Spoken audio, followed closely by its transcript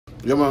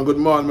Yeah man, good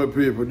morning my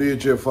people,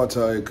 DJ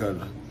Fatta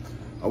icon.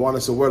 I want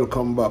to say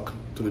welcome back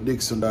to the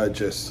Dixon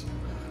Digest.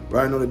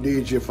 Right now the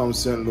DJ from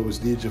St. Louis,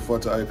 DJ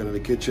Fatta icon in the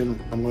kitchen.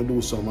 I'm going to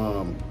do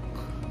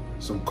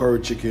some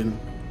curry chicken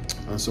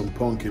and some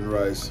pumpkin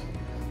rice.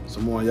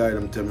 Some more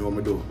item tell me what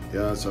I do.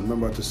 Yeah, so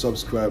remember to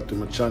subscribe to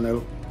my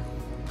channel,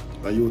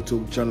 my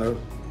YouTube channel.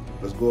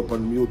 Let's go up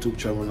on the YouTube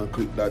channel and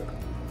click that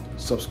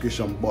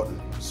subscription button.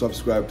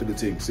 Subscribe to the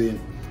thing, see?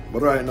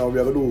 But right now we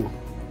are going to do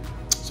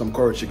some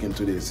curry chicken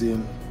today, see?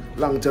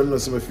 Long time no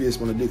see my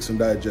face on the Dixon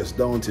Digest,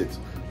 don't it?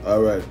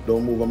 Alright,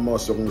 don't move a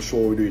muscle, I'm going to show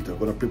you how we do it. I'm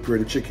going to prepare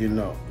the chicken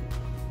now.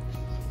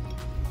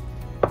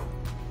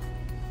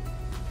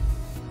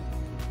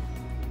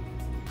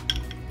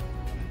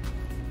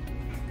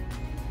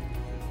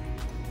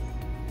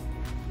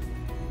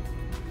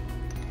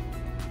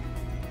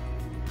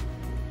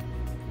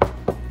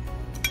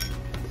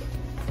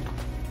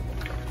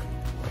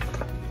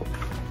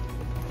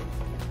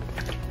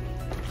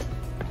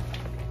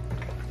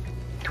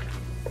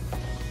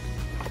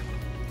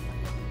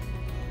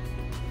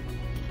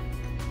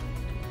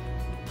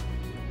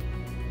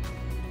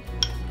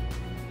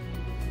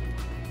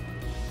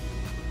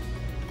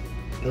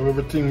 Have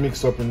everything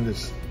mixed up in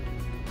this.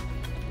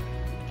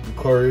 The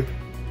curry,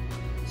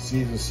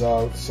 seasoned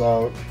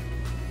salt,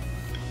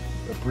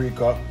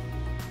 paprika,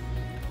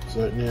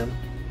 certain name.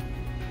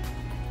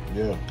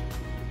 Yeah.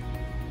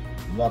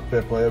 Black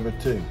pepper,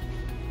 everything.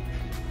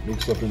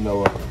 Mixed up in the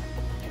water.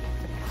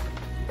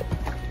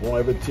 Want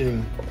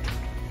everything.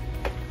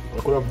 I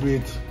could have do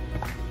it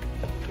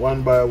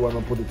one by one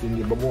and put it in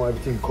there, but I want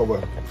everything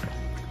covered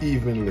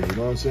evenly, you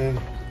know what I'm saying?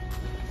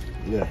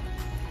 Yeah.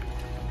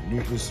 Do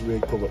it this way,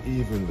 cover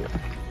evenly.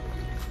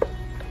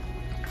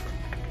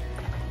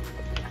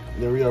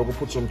 Then we are going to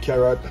put some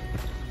carrot.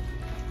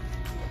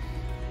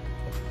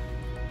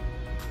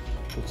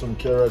 Put some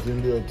carrot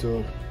in there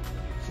too.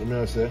 So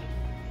may I say?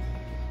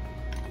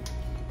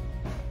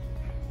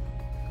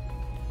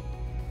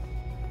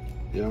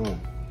 Yeah man.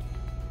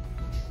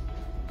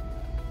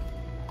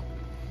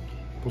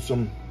 Put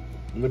some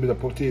little bit of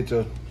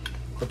potato.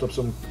 Cut up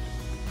some,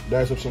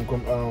 dice up some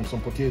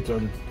potato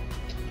and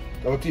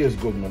that will taste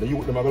good, man. The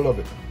youth them are gonna love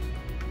it.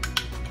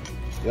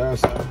 You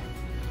understand?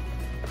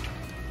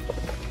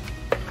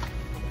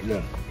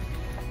 Yeah.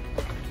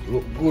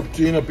 Look good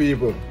to you,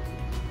 people.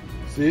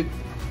 See it?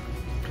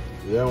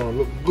 Yeah, man.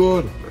 Look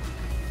good.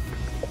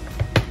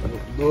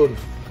 Look good.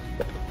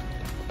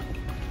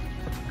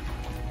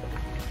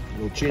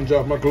 I'll change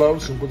off my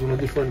gloves and put on a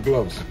different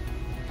gloves.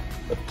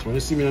 So when you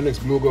see me in the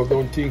next blue glove,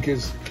 don't think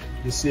it's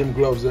the same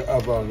gloves I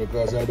have on,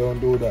 because I don't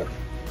do that.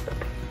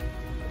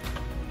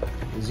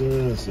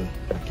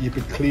 Keep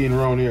it clean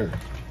around here.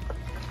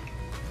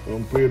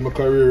 I'm playing my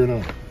career, you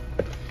know.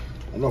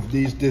 Enough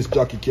this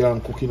jockey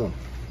can't cook, you know.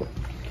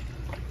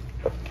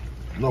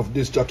 Enough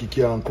this jockey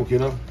can't cook, you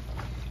know.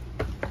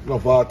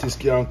 Enough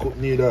artists can't cook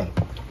neither.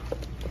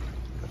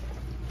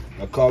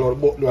 I call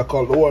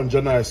the one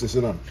Janice,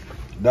 you know.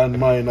 Dan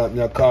Minor,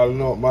 I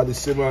call out Maddie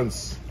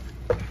Simmons.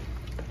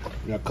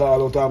 I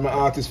call out all my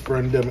artist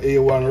friend them,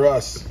 A1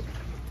 Ross.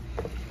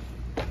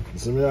 You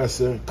see me I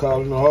say,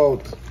 calling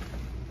out.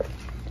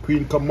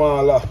 Queen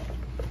Kamala,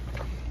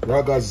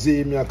 Raga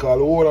Z, me I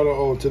call all of them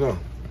out, you know.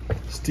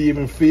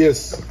 Stephen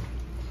Face,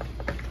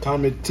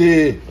 Tommy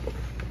T,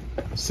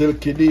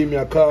 Silky D, me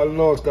I call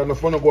out, because the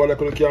fun of go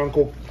like you can't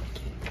cook.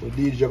 The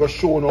DJ got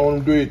show how to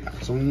do it.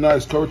 Some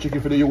nice curry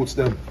chicken for the youths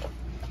them.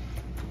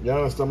 You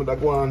understand me? That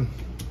go on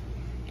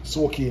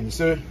soak in, you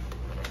see? We're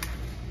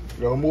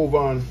going to move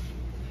on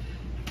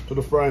to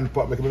the frying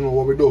pot, make me know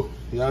what we do.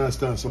 You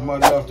understand? So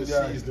man after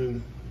the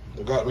seasoning,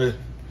 I got my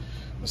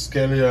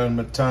scallion,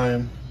 my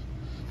thyme,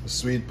 my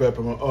sweet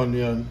pepper, my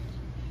onion,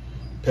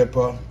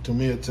 pepper,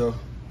 tomato.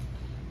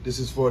 This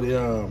is for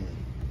the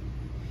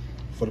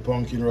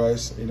pumpkin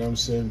rice, you know what I'm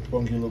saying?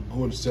 Pumpkin look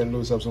good. St.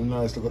 Louis have some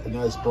nice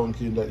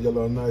pumpkin, that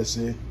yellow and nice,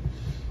 eh? You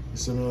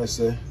see what I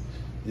say?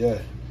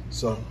 Yeah.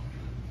 So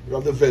we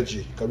have the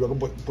veggie, because we're gonna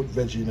put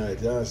veggie in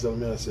it, you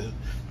understand what I say?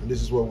 And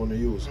this is what we're gonna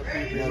use.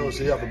 You know,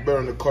 so you have to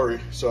burn the curry.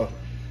 So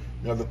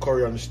you have the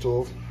curry on the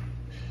stove,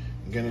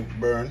 get it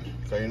burned,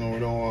 because you know we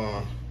don't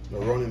want the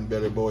running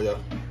belly boy, yeah.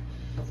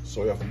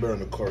 So you have to burn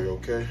the curry,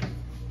 okay?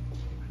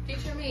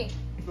 Picture me.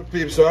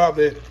 Peeps, so I have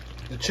the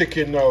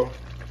chicken now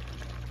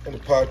in the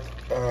pot,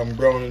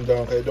 browning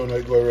down, because I don't know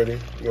it go already.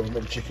 We have to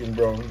make the chicken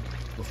brown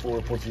before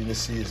we put it in the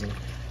season.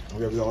 And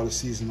we have all the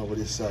season over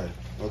this side,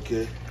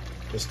 okay?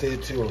 So stay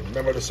tuned.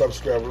 Remember to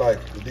subscribe, like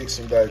the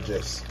Dixon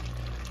Digest,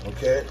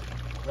 okay?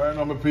 Right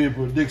now, my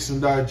people,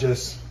 Dixon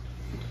Digest.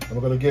 I'm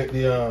gonna get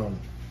the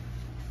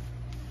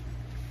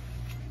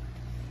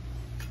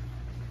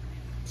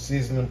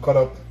seasoning cut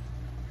up.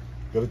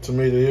 Got a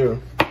tomato here.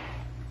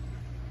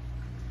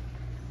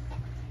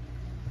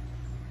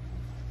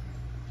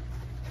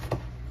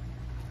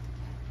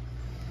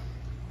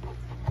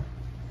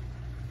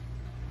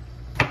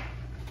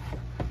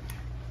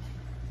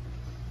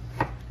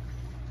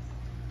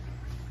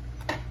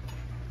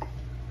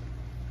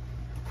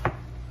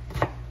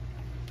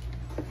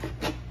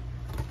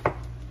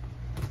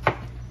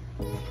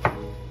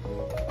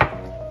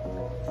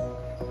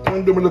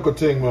 I'm do my little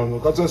thing, man.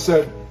 Because I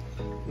said,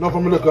 none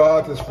of my little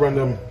artist friend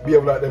them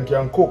behave like them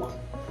can cook.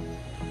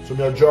 So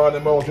I draw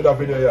them out with that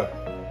video here.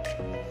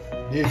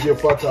 DJ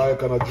Fatta, I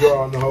can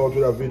draw them out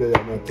with that video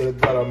here, man. Tell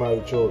God I'm my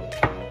child.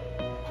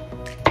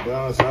 You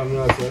understand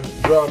what I say?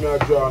 Draw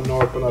them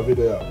out with that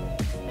video here.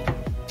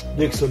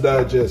 Dixon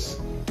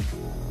Digest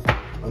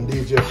and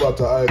DJ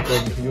Fatta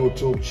Icon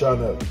YouTube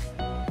channel.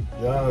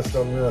 You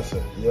understand what I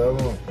say? Yeah,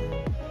 man.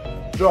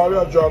 Draw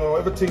now.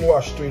 Everything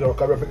washed too, you know,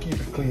 because we have to keep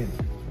it clean.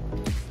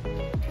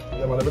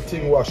 Yeah, man,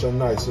 everything washed and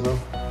nice, you know.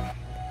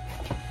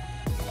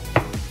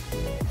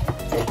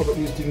 I cut up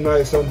these things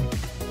nice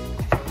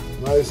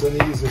and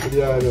easy for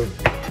the island.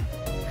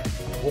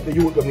 Hope the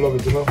youth them love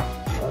it, you know.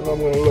 I know I'm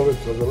going to love it.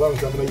 For a long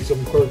time I'm going to eat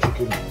some curry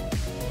chicken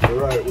the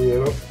right way,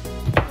 you know.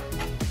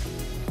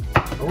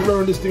 I'm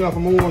learning this thing off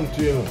of my own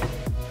too, you know.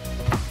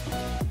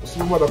 I see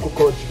my mother cook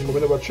curry chicken, but I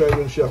never tried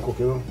when she cook,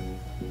 you know.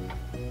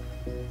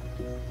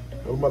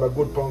 My mother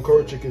good pan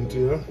curry chicken too,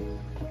 you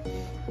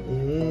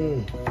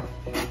know.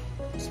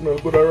 It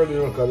smells good already, you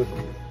know, because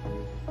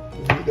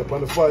you heat up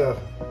on the fire.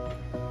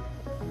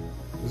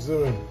 You see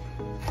me?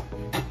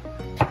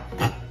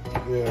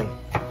 Yeah.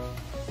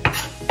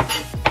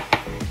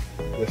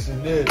 Yes,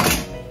 indeed.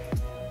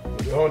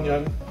 The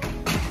onion.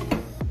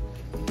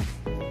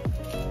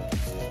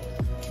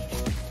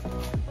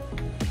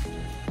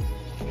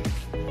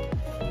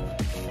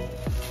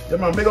 Yeah,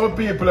 man, big up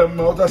people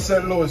out of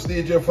St. Louis,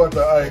 DJ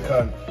Fatta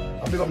Icon.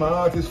 And big up my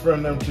artist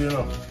friend them too, you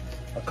know.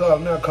 I call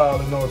them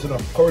out, you know.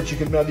 Curry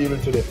chicken me I deal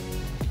with today.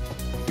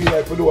 Feel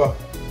like we do a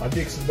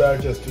Dixon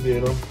Digest today,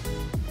 you know.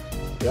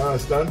 You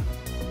understand?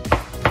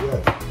 Yeah.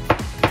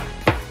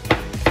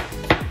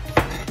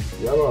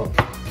 Yeah, man.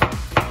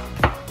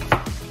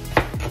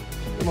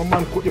 My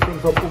man cook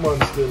different from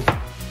woman still.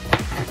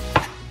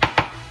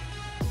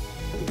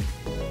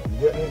 You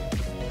get me?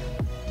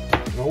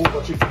 Now who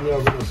got chicken me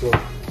have with myself?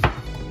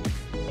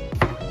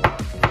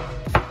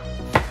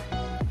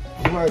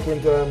 I like when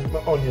my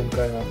onion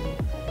kind of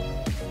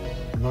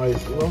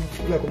nice, you know?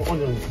 I like when my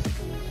onions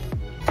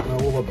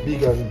over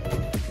big and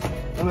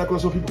I like when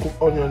some people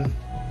cook onion,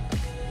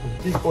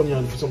 big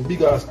onion, some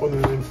big ass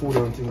onion in food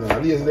and things like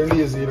that. They're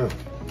lazy, you know?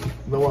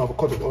 They don't want to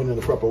cut up onion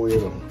the proper way,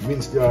 you know?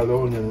 Mince the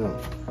onion, you know?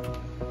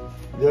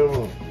 Yeah,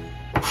 man.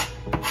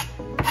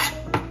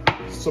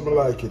 Something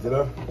like it, you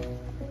know?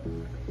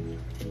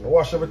 I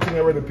wash everything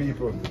already,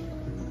 people.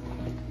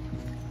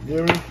 You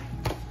hear me?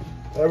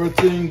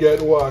 Everything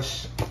get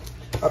washed.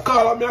 I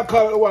call it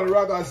the one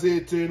Raga say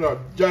to you know,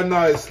 John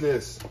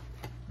Niceness,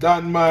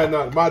 Dan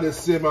Minor, Maddie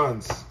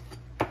Simmons,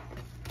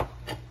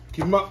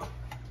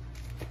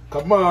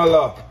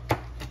 Kamala,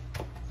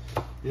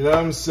 you know what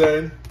I'm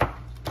saying?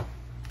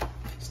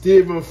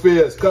 Stephen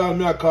Face, call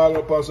me up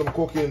on some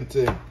cooking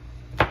thing.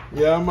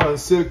 Yeah man,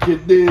 Silky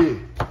D.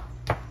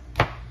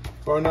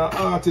 For an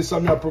artist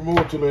I'm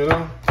promoting, you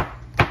know.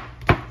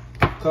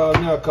 Call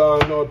me out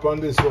on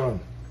this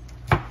one.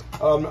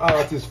 All my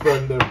artist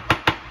friend them.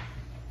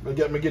 I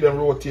give them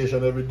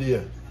rotation every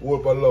day.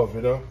 Hope I love,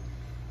 you know.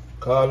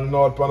 Calling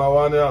out on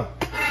one, yeah.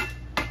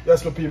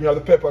 Yes, my people, you have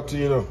the pepper too,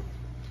 you know.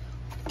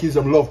 Kids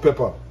them love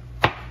pepper.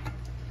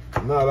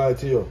 Not lie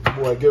to you.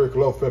 Boy, Garrick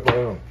love pepper,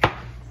 you know.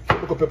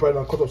 Look at pepper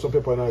and cut up some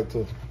pepper night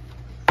too.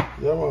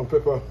 Yeah man,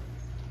 pepper.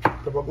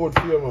 Pepper good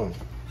for you, man.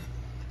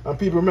 And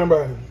people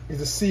remember, it's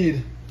the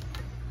seed.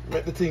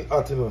 Make the thing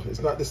hot, you know. It's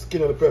not the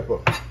skin of the pepper.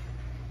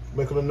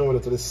 Make them know that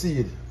it's the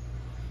seed.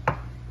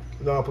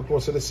 You know, I put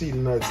most of the seed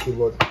in night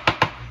still, but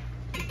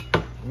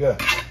yeah.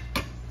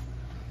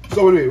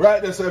 So anyway,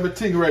 right there, so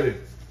everything ready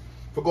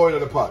for going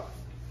in the pot.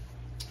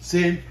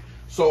 See?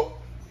 So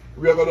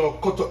we are gonna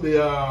cut up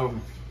the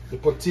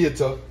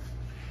potato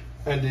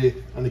and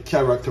the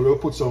carrot. We'll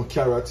put some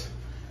carrot.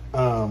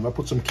 I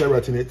put some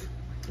carrot in it.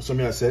 So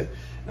may I say,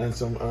 and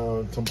some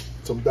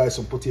dice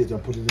some potato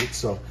and put it in it.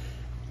 So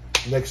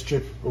next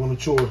trip we're gonna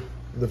throw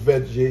the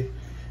veggie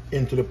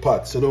into the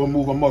pot. So don't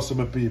move a muscle,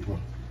 my people.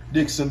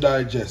 Dixon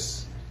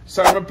Digest.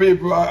 Sorry, my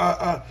people.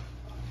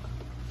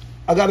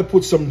 I gotta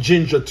put some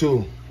ginger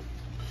too,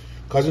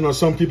 cause you know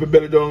some people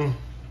better don't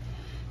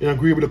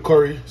agree with the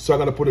curry. So I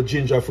gotta put a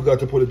ginger. I forgot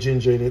to put a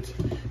ginger in it.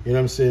 You know what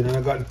I'm saying? And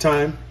I got the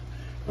thyme,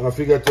 and I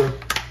forgot to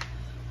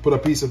put a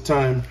piece of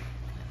thyme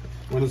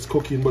when it's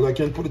cooking. But I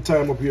can put the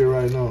thyme up here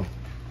right now.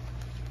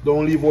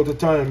 Don't leave out the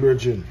thyme,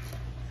 virgin.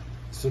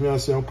 So me I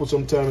say I'll put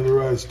some thyme in the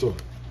rice too.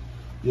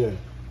 Yeah.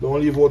 Don't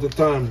leave out the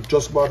thyme.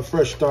 Just about the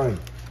fresh thyme.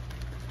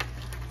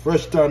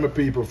 Fresh thyme, my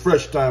people.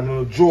 Fresh thyme.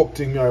 No joke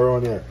thing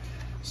around here.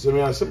 So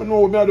me I say, I know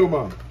what I do,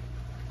 man.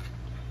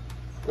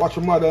 Watch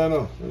my mother, you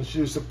know. And she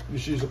used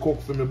to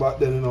cook for me back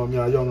then, you know. Me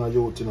a younger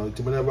youth, you know.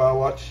 Till me never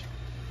watch.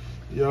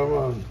 Yeah,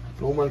 man.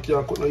 No man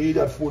can't cook no eat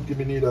that food give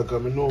me neither,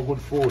 because I know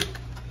good food.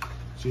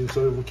 See,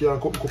 so if I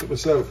can't cook it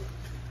myself.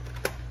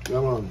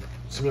 Yeah, man.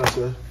 See me I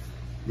say,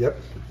 yep.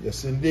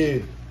 Yes,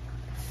 indeed.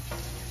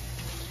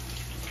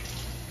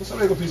 Just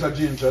make a piece of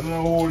ginger. I don't know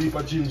a whole heap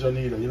of ginger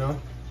neither, you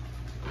know.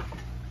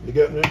 You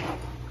get me?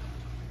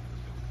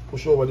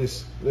 Push over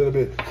this a little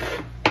bit.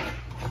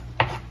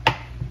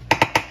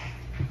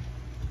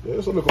 Yeah,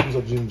 just look up piece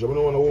of ginger. I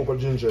don't want to open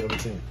ginger and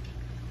everything.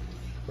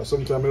 But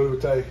sometimes I will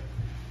tie.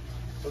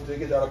 Sometimes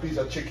you get out a piece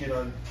of chicken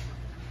and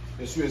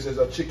the sweet says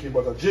a chicken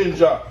but a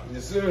ginger. You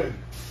see me?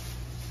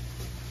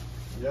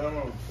 Yeah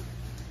man.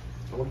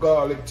 My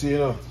garlic tea, you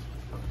know.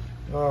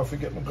 No,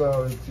 forget my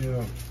garlic tea, you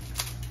know.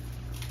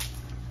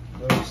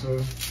 That's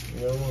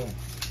yeah man.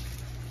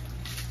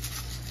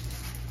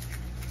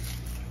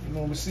 You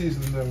know me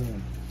seasoning them,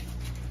 man.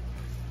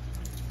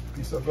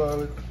 Piece of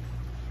garlic.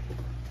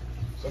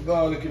 Some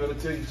garlic in the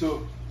thing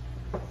too.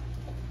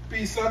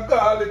 Piece of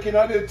garlic in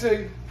the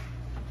thing.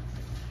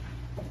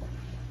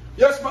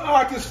 Yes, my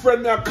artist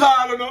friend, me are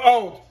calling her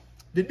out.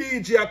 The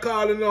DJ are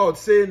calling out,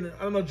 saying,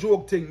 I'm a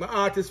joke thing. My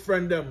artist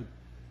friend them.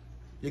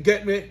 You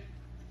get me?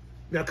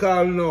 Me are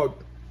calling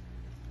out.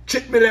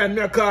 Chick me then,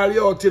 me are calling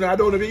you out. You know, I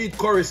don't even eat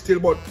curry still,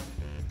 but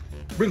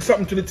bring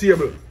something to the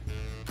table.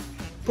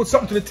 Put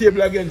something to the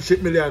table again,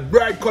 Chick Million.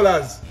 Bright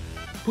colors.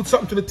 Put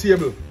something to the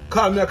table.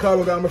 Call me a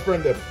call out, my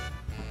friend them.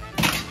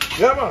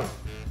 Yeah, man.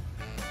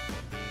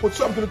 Put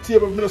something to the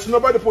table. So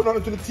nobody put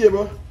nothing to the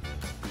table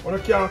when I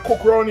can't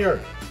cook around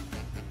here.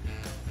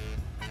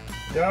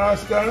 You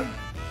understand?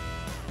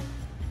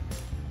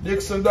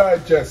 Dixon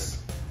Digest.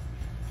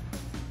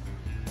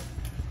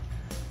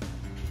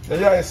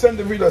 Yeah, send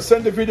the video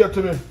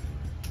to me.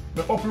 I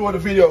upload the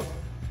video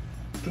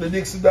to the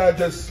Dixon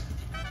Digest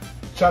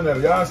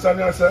channel. You understand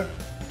what I say?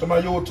 To my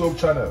YouTube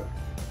channel.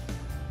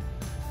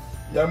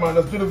 Yeah, man,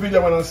 just do the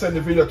video, man, and send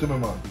the video to me,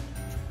 man.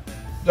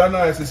 John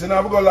Nice, you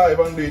never go live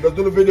and do it. Just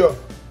do the video.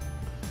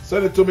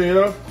 Send it to me, you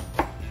know?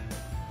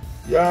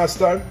 You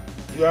understand?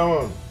 Yeah,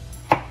 man.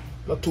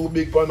 Not too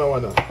big for now,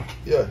 now.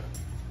 Yeah.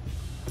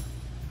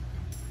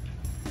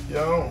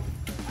 Yeah, man.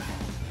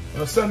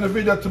 You send the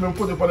video to me and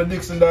put it on the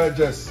Dixon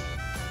Digest.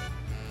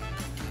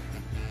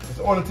 That's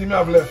the only thing I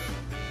have left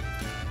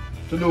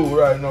to do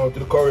right now to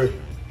the curry.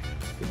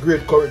 The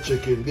great curry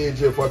chicken.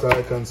 DJ Fatta,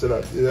 I can say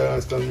that. You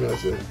understand me? I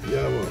say,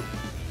 yeah, man.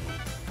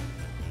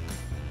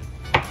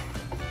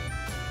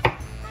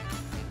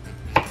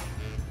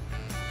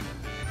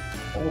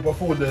 I hope I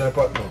food there in the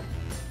pot now.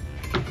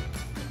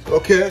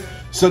 Okay,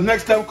 so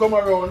next time come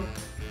around,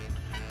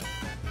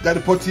 got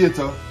the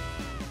potato.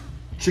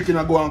 Chicken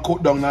I go and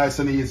cook down nice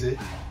and easy.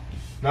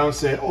 Now I'm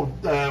saying, oh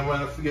damn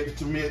man, I forget the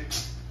tomato.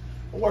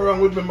 What's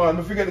wrong with me, man?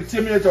 I forget the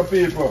tomato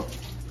paper.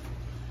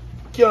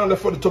 Can't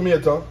left for the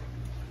tomato.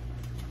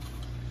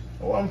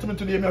 I want me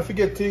today, I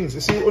forget things.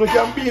 You see, you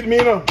can't beat me,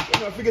 you know.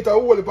 I forget a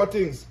whole heap of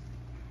things.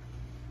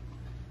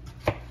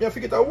 I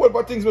forget a whole heap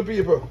of things, my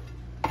people.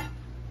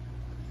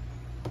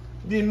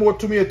 Need more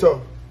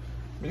tomato.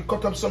 I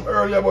cut up some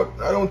earlier, but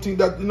I don't think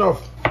that's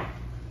enough.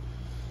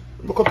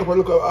 I cut up a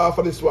look at half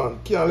of this one.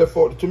 Can't left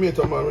out the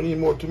tomato, man. We need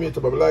more tomato,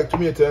 but we like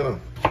tomato, you know.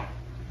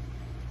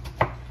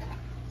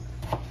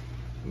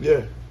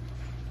 Yeah.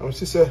 And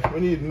she said we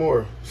need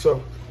more.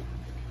 So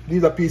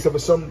these are piece of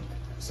these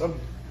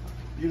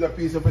are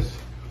piece of it.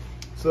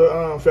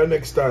 So for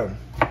next time.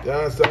 You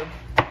understand?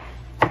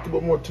 Put a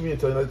bit more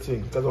tomato in that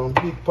thing. Because I'm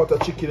a big pot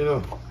of chicken, you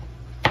know.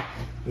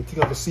 The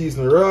thing of the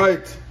season,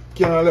 right?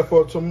 Can't left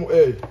out some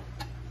hey.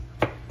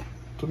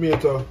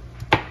 Tomato.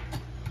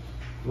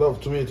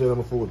 Love tomato in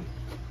my food.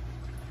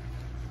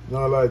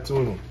 Not like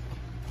tuna.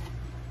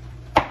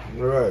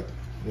 Alright.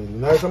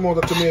 Nice amount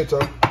of tomato.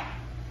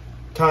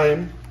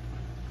 Thyme.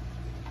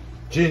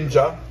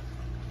 Ginger.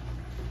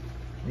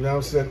 You know what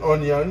I'm saying?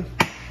 Onion.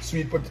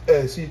 Sweet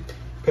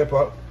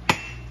pepper.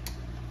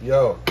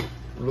 Yo.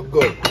 Look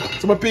good.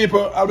 So my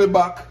people, I'll be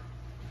back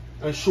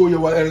and show you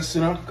what else,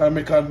 you know.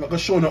 I'm gonna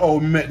show you how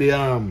we make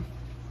the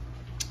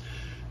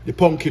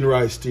pumpkin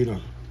rice, you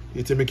know.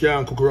 You tell me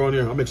can't cook around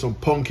here, I'll make some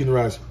pumpkin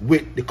rice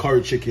with the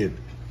curry chicken.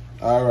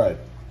 Alright.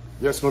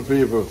 Yes, my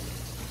people.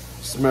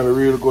 Smell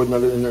real good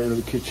in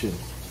the kitchen.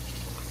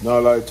 Not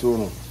like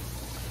tuna.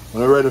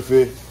 When I'm ready for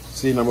it,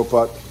 see in my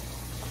pot.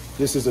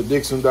 This is a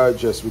Dixon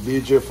Digest with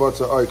DJ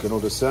Fatta Icon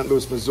of the St.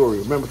 Louis, Missouri.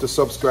 Remember to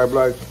subscribe,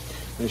 like,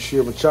 and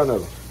share my channel,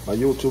 my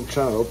YouTube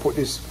channel. I'll put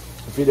this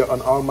video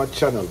on all my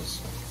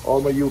channels.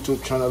 All my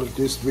YouTube channels,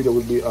 this video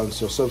will be on,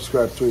 so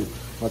subscribe to it.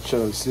 My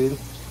channel, see?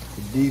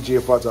 The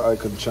DJ Fatta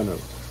Icon channel.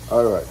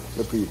 Alright,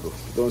 my people,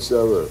 don't say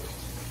a word.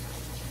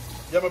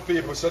 Yeah, my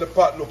people, so the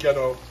pot look, you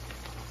know,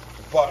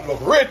 the pot look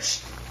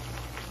rich.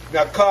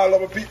 Now call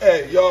up my people,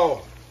 hey,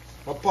 yo,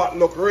 my pot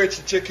look rich,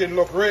 the chicken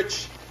look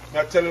rich.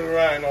 I tell you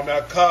right now,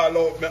 I call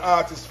out my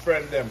artist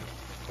friend them.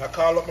 I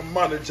call up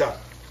my manager.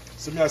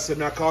 So I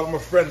say, I call up my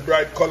friend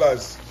Bright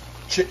Colors,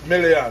 Chick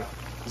Million.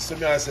 So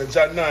I say,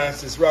 John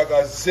Nice,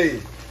 Ragas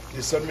Z.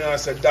 So I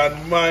say,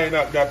 Dan Minor,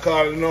 I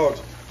call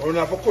out. I don't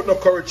have to cook no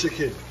curry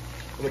chicken.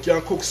 I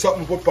can cook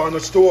something put on the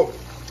stove.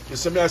 You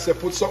see me, I say,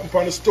 put something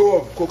on the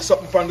stove, cook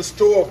something on the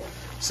stove.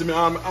 See me,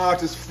 I'm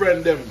artist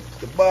friend them,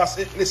 the boss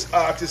hit list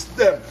artist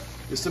them.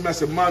 You see me, I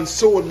say, man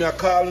sold me, I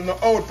calling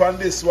out on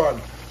this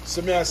one.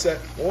 So me, I say,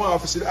 I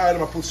want to see the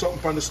item, I put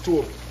something on the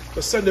stove.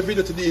 Just send the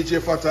video to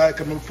DJ Fatta, I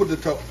can put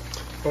it up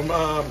from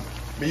my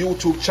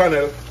YouTube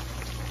channel.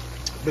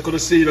 Because you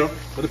see, you know,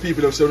 the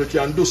people that say they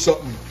can do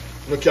something.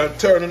 They can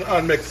turn it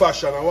on, make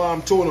fashion. I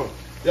want them to know.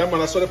 Yeah, man,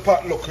 that's how the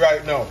pot look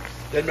right now.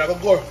 Then I'm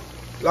gonna go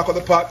lock up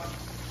the pot,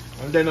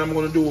 and then I'm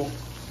gonna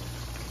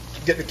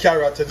get the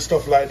carrot and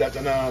stuff like that,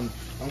 and I'm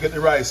getting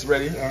the rice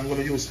ready. I'm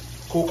gonna use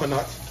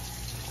coconut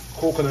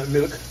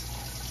milk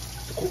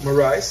to cook my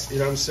rice. You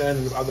know what I'm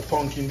saying? I have the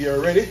pumpkin there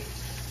already.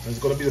 And it's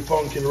gonna be the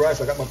pumpkin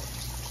rice. I got my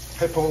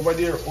pepper over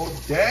there. Oh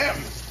damn!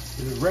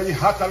 It's ready,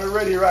 hot and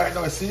ready right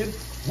now. See it?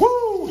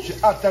 Woo! She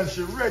hot and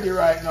she ready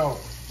right now.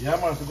 Yeah,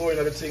 man, to go in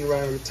everything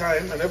right with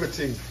time and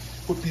everything.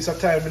 Put piece of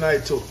time in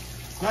it too.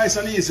 Nice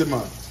and easy,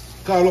 man.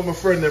 Call up my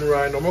friend them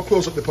right now. I'm gonna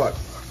close up the pot.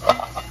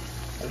 I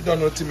don't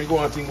know till me go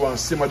and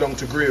simmer down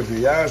to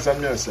gravy. You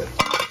understand me? I said.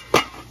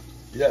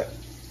 Yeah.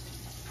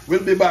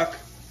 We'll be back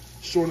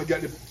showing to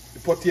get the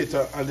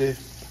potato and the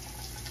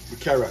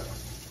carrot.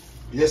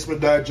 Yes, my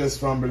digest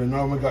family.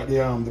 Now we got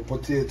the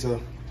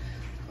potato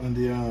and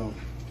the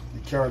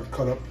carrot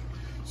cut up.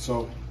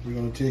 So we're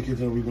gonna take it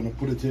and we're gonna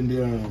put it in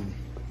the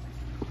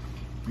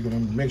we're gonna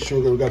make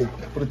sure that we gotta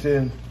put it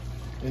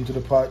into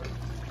the pot.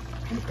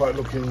 And the pot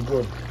looking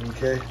good.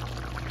 Okay.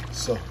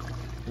 So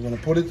we're gonna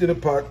put it in the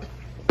pot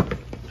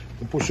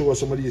and push over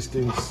some of these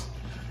things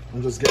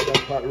and just get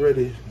that pot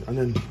ready, and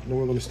then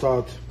we're gonna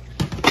start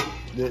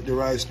the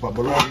rice pot.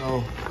 But right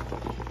now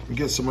we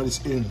get some of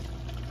this in.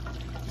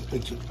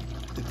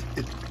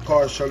 It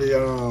partially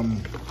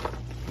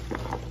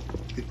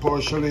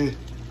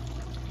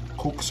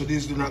cook, so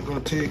these are not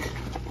gonna take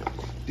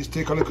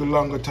a little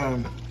longer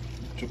time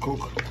to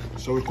cook,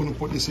 so we couldn't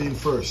put this in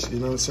first, you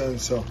know what I'm saying?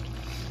 So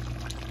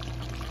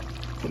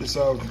put this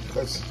out,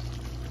 that's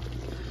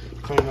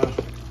kind of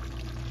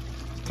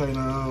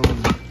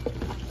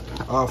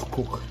half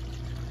cook,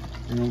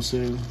 you know what I'm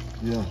saying?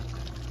 Yeah.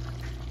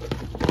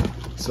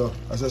 So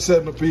as I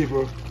said, my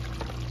people,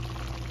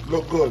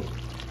 look good.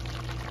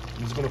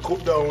 I'm just gonna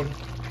cook down,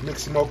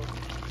 mix them up,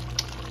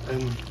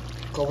 and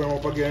cover them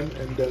up again,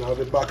 and then I'll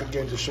be back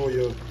again to show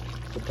you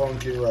the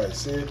pumpkin rice.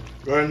 See?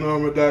 Right now,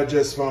 my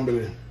digest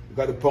family. We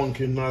got the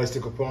pumpkin, nice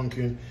little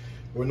pumpkin.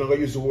 We're not gonna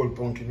use the whole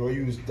pumpkin, we'll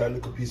use that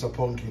little piece of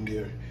pumpkin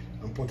there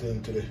and put it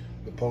into the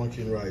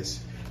pumpkin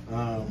rice.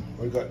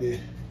 We got the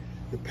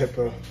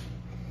pepper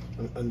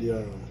and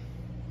the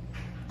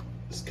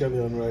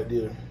scallion right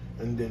there.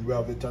 And then we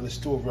have it on the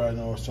stove right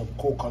now, some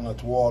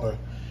coconut water.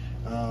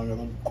 We're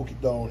gonna cook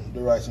it down,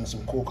 the rice in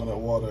some coconut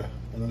water.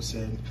 You know what I'm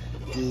saying?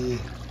 The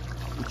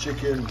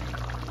chicken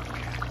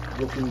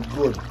looking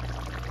good.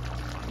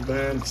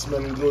 Man,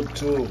 smelling good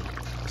too.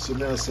 So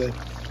now I say,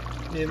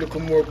 need a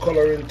little more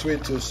color into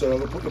it too, so I'm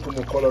gonna put a little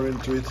more color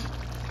into it.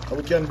 And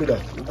we can do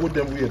that. We good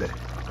them way there.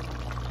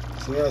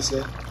 So now I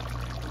say,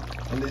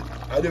 and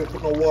I didn't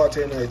put no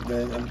water in it,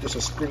 man. I'm just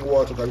a spring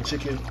water because the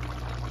chicken,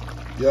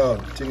 yeah,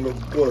 thing look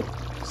good.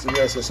 So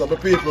now I say, so my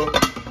people,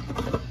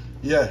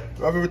 yeah,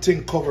 we have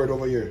everything covered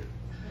over here.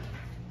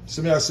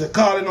 So me I say,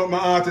 calling out my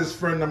artist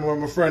friend and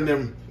my friend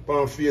them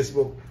on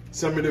Facebook,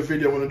 send me the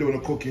video when I'm doing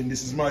the cooking.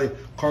 This is my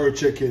curry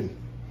chicken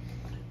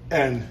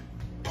and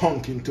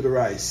pumpkin to the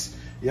rice.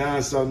 You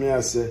understand me?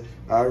 I say,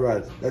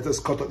 alright, let us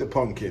cut up the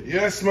pumpkin.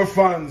 Yes, my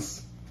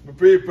fans, my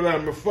people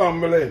and my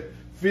family,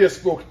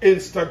 Facebook,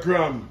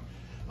 Instagram,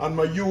 and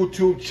my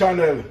YouTube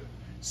channel.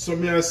 So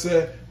me I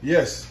say,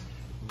 yes,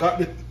 got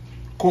the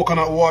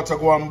coconut water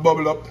go and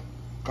bubble up.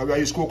 Because we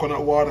use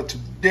coconut water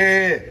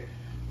today.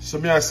 So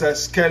me I say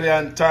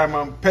scallion, thyme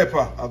and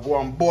pepper. I go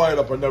and boil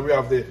up, and then we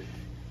have the,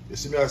 you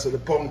see me I say the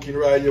pumpkin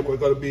rice. You're going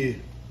to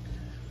be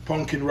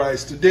pumpkin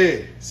rice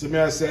today. So me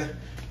I say,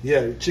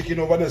 yeah, the chicken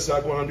over there, so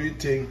I go and do the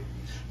thing.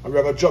 And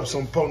we're going to drop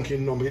some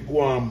pumpkin now. We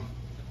go and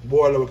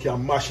boil up, we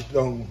can mash it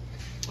down.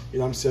 You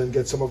know what I'm saying?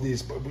 Get some of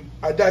these.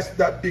 That's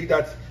that big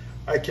that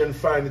I can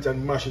find it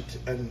and mash it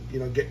and, you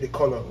know, get the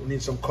color. We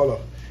need some color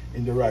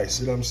in the rice.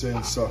 You know what I'm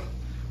saying? So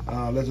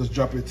let us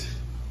drop it.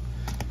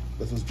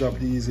 Let us drop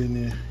these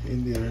in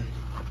there,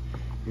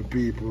 the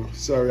people.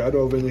 Sorry, I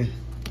don't have any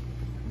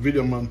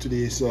video man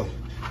today, so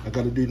I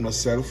gotta do it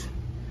myself.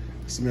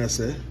 See me I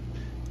say,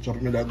 drop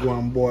it, that go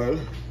and boil.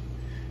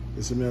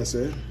 You see me I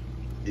say,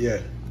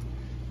 yeah,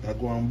 that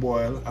go and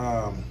boil.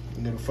 And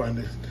then find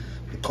the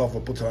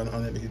cover, put on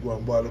it, make it go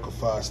and boil a little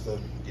faster.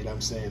 You know what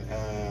I'm saying?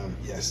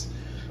 Yes.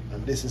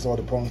 And this is how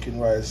the pumpkin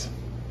rice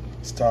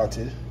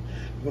started.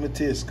 It's gonna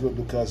taste good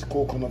because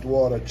coconut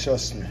water,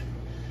 trust me.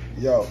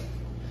 Yo.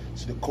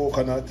 So the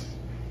coconut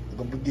is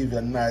going to give you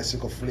a nice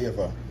little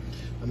flavor,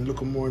 and a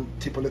little more,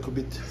 tip a little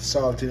bit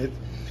salt in it,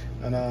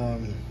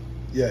 and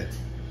yeah,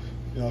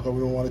 you know, because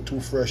we don't want it too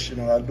fresh, you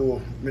know. Although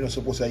we're not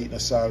supposed to eat no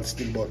salt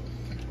still, but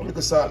a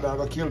little salt now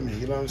gonna kill me,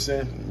 you know what I'm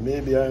saying?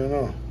 Maybe, I don't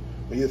know.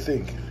 What do you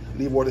think?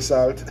 Leave all the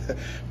salt. You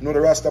know the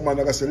Rasta man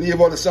gonna say,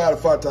 leave all the salt,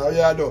 Fatta.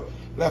 How you do?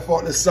 Left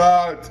out the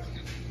salt.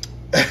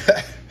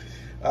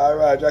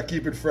 Alright, just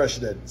keep it fresh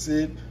then.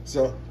 See?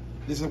 So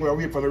this is where I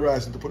wait for the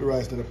rice and to put the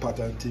rice in the pot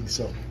and things.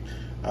 So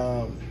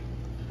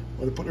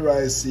when I put the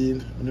rice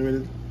in, and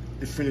when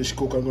it finished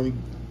cook, I'm going to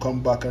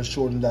come back and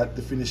show them that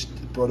the finished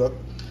product.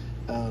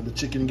 The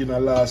chicken, give a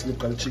last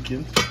look at the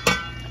chicken.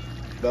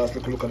 Last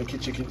look at the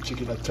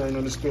chicken. I turn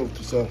on the stove,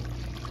 so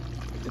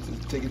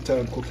it's taking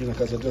time cooking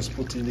because I just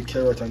put in the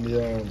carrot and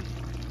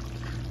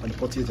the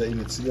potato in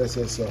it. See, I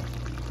said so.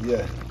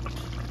 Yeah.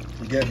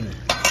 You get me?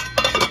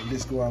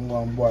 This go and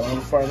boil. I'm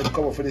gonna find the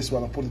cover for this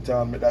one and put it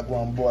on, make that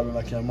go and boil, and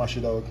I can mash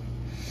it out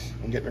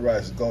and get the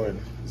rice going.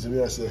 See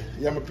what I say?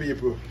 Yeah, my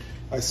people,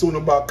 I soon be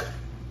back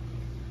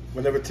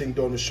when everything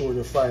done to show you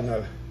the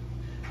final.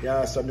 You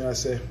understand me? I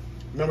say,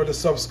 remember to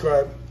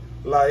subscribe,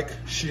 like,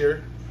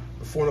 share.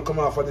 Before you come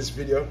off of this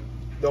video,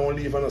 don't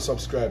leave and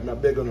subscribe. I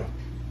beg you.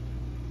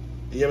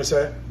 You hear me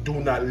say? Do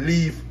not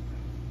leave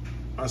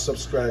and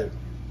subscribe.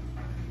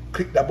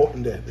 Click that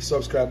button there, the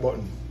subscribe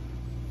button.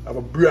 I have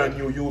a brand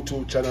new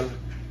YouTube channel,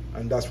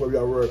 and that's what we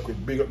are working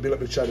with. Build up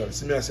the channel.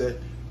 See me I say,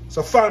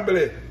 so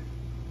family,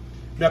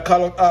 me I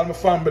call out all my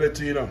family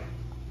to you know.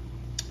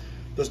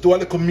 Just do a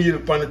little meal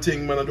upon the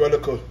thing, man, and do a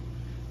little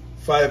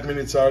 5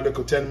 minutes or a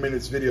little 10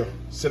 minutes video.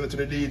 Send it to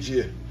the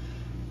DJ.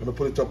 I'm gonna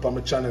put it up on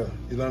my channel.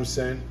 You know what I'm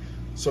saying?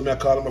 So me I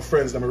call them my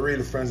friends, them my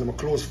real friends, them my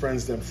close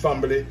friends, them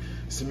family.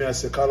 See me I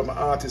say call them my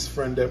artist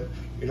friend, them.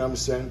 You know what I'm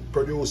saying?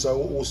 Producer,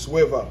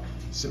 whosoever.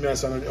 See me I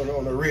say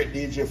on a rate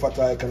DJ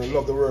Fatta, I can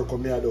love the work of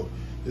me I do.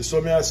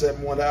 So me I say I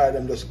want to eye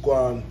them just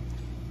go and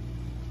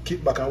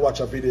kick back and watch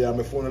a video and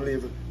my phone and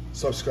leave,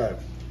 subscribe.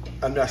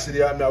 And I see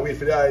the I wait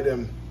for the eye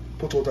them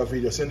put out a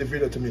video, send the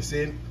video to me,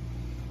 see?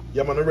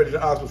 Yeah man, already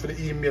ask me for the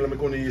email, I'm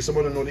going to use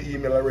someone know the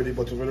email already,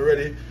 but if you're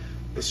ready,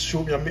 just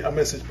shoot me a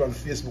message on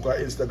Facebook or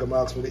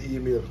Instagram, ask for the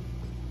email.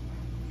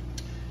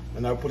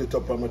 And I'll put it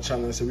up on my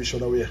channel and say we show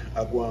the way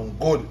I go on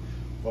good.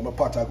 But my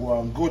part I go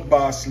on good,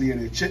 boss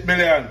lady. Chip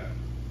million.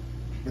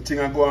 The thing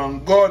I go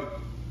on good.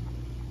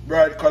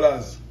 Bright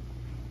colors.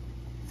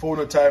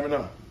 Phone time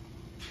now.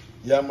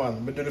 Yeah man,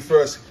 I'm do the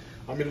first.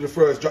 I'm gonna do the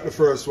first, drop the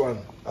first one.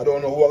 I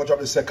don't know who will drop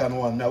the second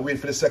one. Now wait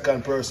for the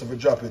second person to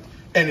drop it.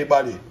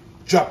 Anybody,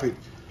 drop it.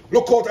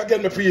 Look out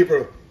again, my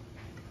people.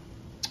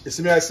 You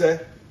see me I say?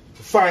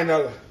 The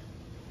final.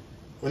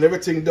 When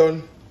everything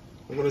done,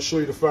 I'm gonna show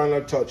you the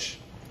final touch.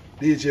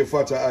 DJ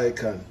Fatta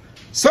icon.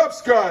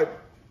 Subscribe!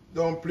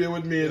 Don't play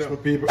with me, you know,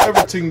 people.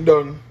 Everything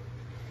done.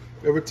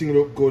 Everything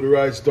look good. The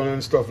rice done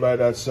and stuff like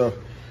that. So,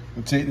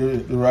 we take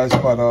the rice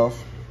pot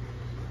off.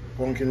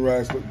 Pumpkin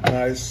rice look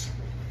nice.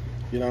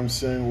 You know what I'm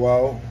saying?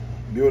 Wow.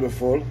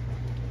 Beautiful.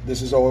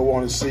 This is how I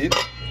want to see it.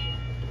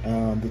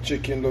 The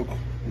chicken look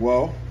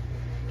wow.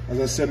 As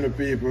I said, my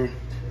people,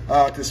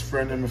 artist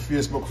friend and my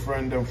Facebook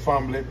friend and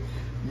family.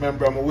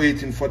 Remember, I'm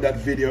waiting for that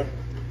video.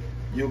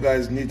 You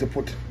guys need to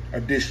put a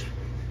dish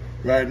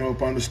right now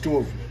up on the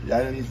stove.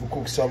 You need to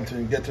cook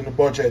something, get in the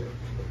budget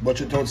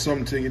out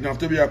something. It don't have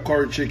to be a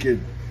curry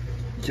chicken.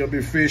 It can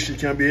be fish, it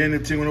can be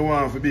anything you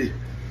want to be.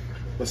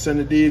 But send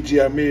the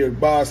DJ a mail,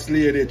 boss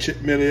lady,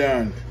 Chip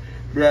Million,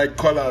 bright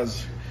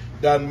colors,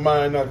 Dan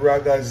Minor,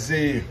 Raga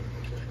Z,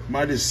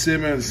 Maddie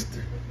Simmons.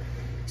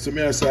 So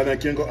me I say I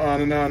can go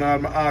on and on, all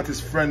my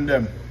artist friend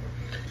them.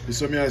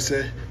 So me I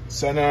say,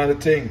 send on the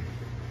thing.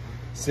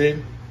 See?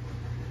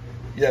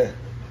 Yeah.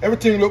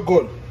 Everything look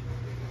good.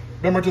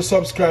 Remember to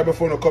subscribe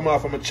before you come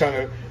off of my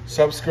channel.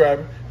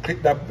 Subscribe,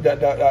 click that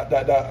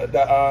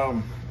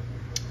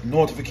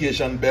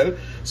notification bell.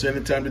 So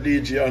anytime the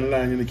DJ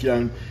online you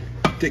can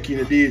take in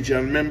the DJ.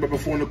 And remember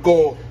before you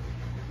go,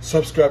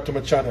 subscribe to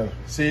my channel.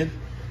 See?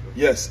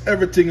 Yes,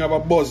 everything have a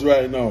buzz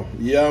right now.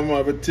 Yeah man,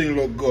 everything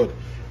look good.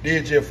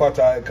 DJ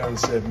Fatta I can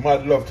say.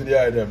 Mad love to the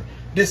item.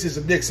 This is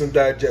the Dixon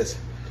Digest.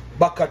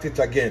 Back at it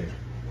again.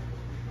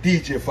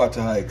 DJ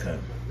Fatta Icon.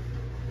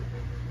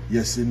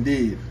 Yes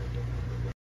indeed.